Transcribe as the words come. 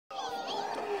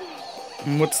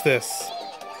And what's this?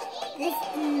 This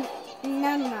is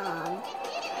Num Nom.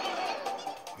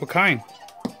 What kind?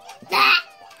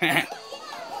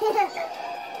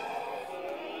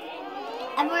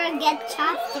 I'm gonna get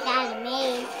chopstick out of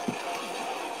me.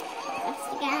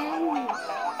 Chopstick out of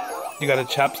me. You got a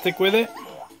chopstick with it?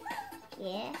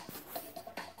 Yeah.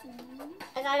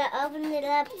 I gotta open it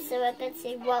up so I can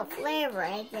see what flavor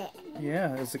is it.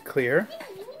 Yeah. Is it clear?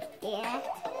 Yeah.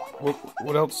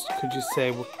 What else could you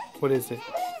say? What is it?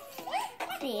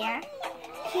 Clear.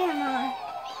 Here, Mama.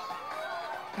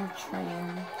 I'm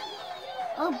trying.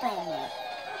 Open it.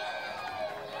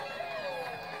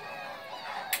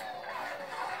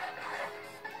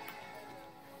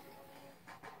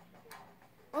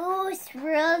 Oh, it's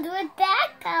filled with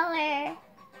that color.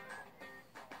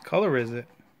 Color is it?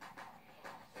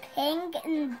 Pink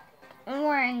and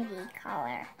orangey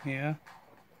color. Yeah.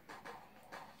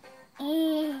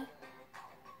 Eh,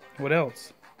 What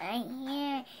else? I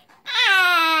hear.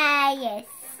 Ah, you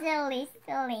silly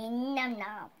num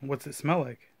num. What's it smell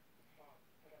like?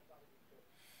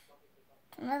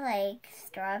 Smells like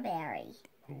strawberry.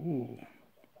 Ooh.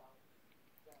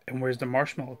 And where's the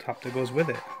marshmallow top that goes with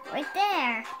it? Right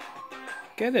there.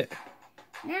 Get it.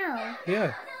 No.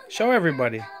 Yeah. Show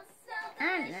everybody.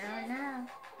 I don't know, no.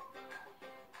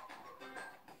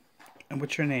 And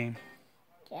what's your name?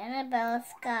 Annabelle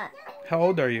Scott. How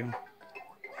old are you?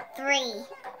 3.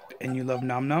 And you love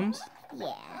Num Nums?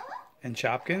 Yeah. And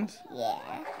Chopkins? Yeah.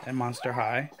 And Monster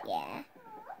High? Yeah.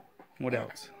 What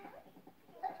else?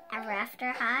 A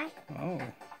Rafter High. Oh.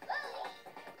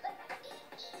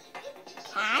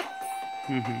 Cats.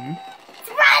 Mm-hmm.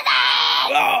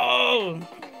 Brothers! Oh!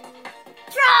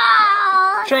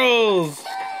 Trolls! Trolls!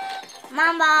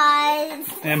 Mamas!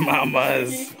 And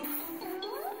mamas.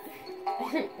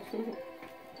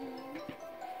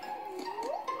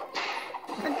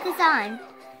 Put this on.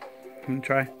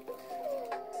 Try.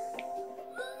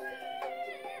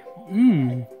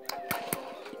 Mmm.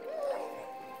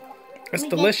 That's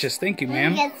delicious. Thank you, We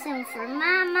ma'am. get some for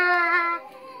Mama.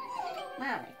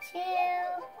 Mama too.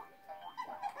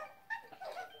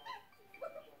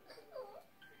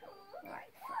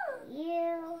 Right for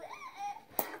you.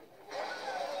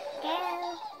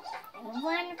 Go. And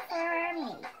one for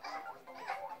me.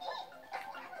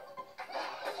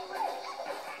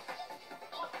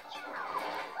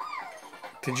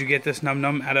 Did you get this Num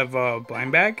Num out of a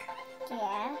blind bag?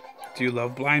 Yeah. Do you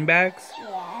love blind bags?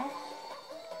 Yeah.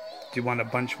 Do you want a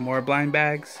bunch more blind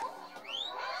bags?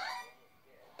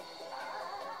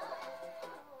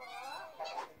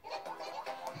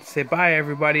 Say bye,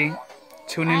 everybody.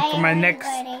 Tune in for my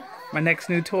next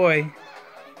new toy.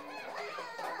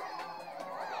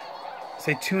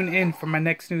 Say tune in for my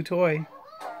next new toy.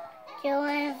 Tune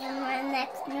in for my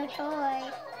next new toy.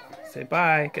 Say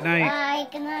bye. Good night. Bye.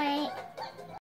 Good night.